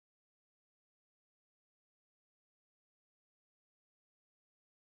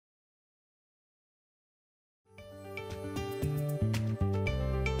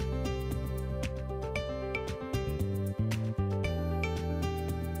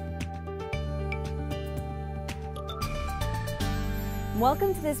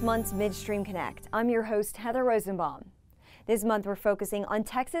Welcome to this month's Midstream Connect. I'm your host, Heather Rosenbaum. This month we're focusing on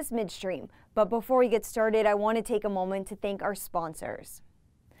Texas midstream, but before we get started, I want to take a moment to thank our sponsors.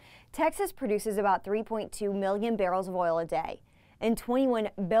 Texas produces about 3.2 million barrels of oil a day and 21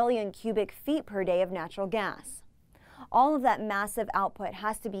 billion cubic feet per day of natural gas. All of that massive output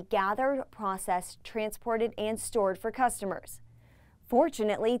has to be gathered, processed, transported, and stored for customers.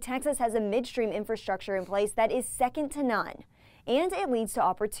 Fortunately, Texas has a midstream infrastructure in place that is second to none, and it leads to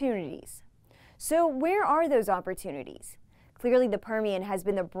opportunities. So where are those opportunities? Clearly, the Permian has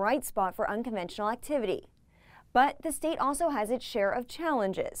been the bright spot for unconventional activity. But the state also has its share of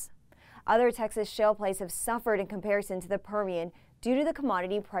challenges. Other Texas shale plays have suffered in comparison to the Permian due to the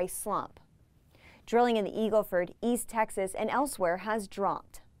commodity price slump. Drilling in the Eagle Ford, East Texas, and elsewhere has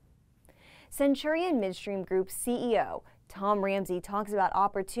dropped. Centurion Midstream Group's CEO, Tom Ramsey, talks about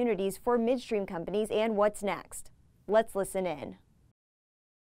opportunities for midstream companies and what's next. Let's listen in.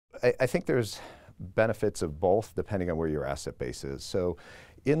 I think there's benefits of both depending on where your asset base is. So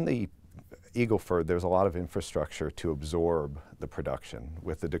in the Eagle Ford, there's a lot of infrastructure to absorb the production.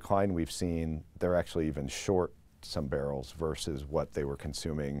 With the decline we've seen, they're actually even short some barrels versus what they were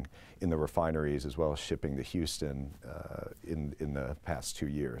consuming in the refineries as well as shipping to Houston in the past 2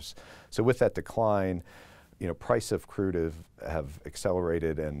 years. So with that decline, price of crude have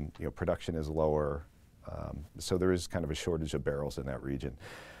accelerated and production is lower. So there is kind of a shortage of barrels in that region.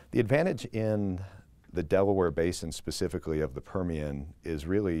 The advantage in the Delaware Basin, specifically of the Permian, is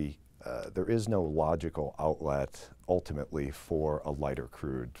really there is no logical outlet ultimately for a lighter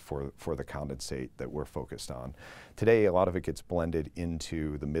crude for the condensate that we're focused on. Today, a lot of it gets blended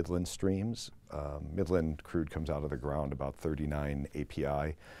into the Midland streams. Midland crude comes out of the ground about 39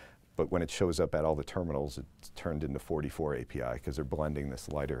 API, but when it shows up at all the terminals, it's turned into 44 API because they're blending this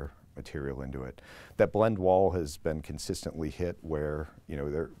lighter material into it. That blend wall has been consistently hit where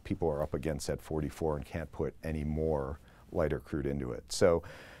people are up against that 44 and can't put any more lighter crude into it. So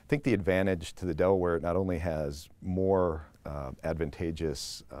I think the advantage to the Delaware, it not only has more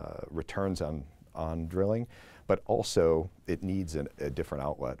advantageous returns on drilling, but also it needs a different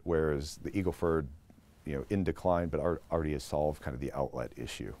outlet, whereas the Eagle Ford, in decline, but already has solved kind of the outlet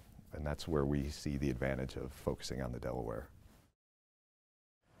issue. And that's where we see the advantage of focusing on the Delaware.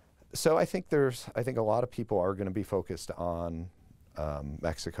 So I think a lot of people are going to be focused on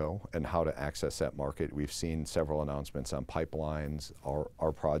Mexico and how to access that market. We've seen several announcements on pipelines,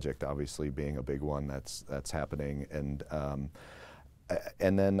 our project obviously being a big one that's happening, and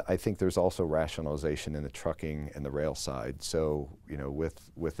then I think there's also rationalization in the trucking and the rail side. So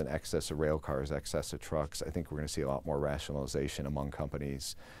with an excess of rail cars, excess of trucks, I think we're going to see a lot more rationalization among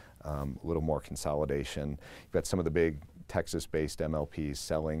companies, a little more consolidation. You've got some of the big Texas-based MLPs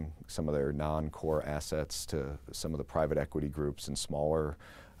selling some of their non-core assets to some of the private equity groups and smaller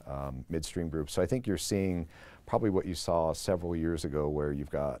midstream groups. So I think you're seeing probably what you saw several years ago, where you've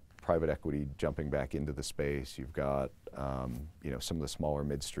got private equity jumping back into the space. You've got some of the smaller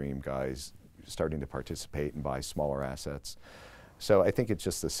midstream guys starting to participate and buy smaller assets. So I think it's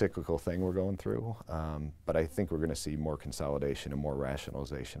just a cyclical thing we're going through, but I think we're going to see more consolidation and more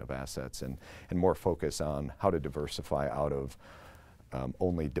rationalization of assets and more focus on how to diversify out of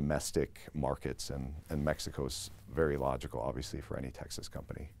only domestic markets, and Mexico's very logical, obviously, for any Texas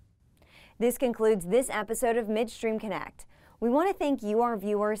company. This concludes this episode of Midstream Connect. We want to thank you, our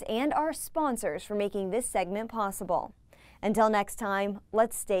viewers, and our sponsors for making this segment possible. Until next time,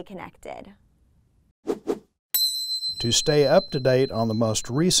 let's stay connected. To stay up to date on the most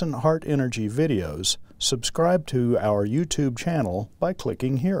recent Hart Energy videos, subscribe to our YouTube channel by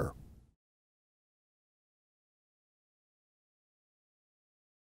clicking here.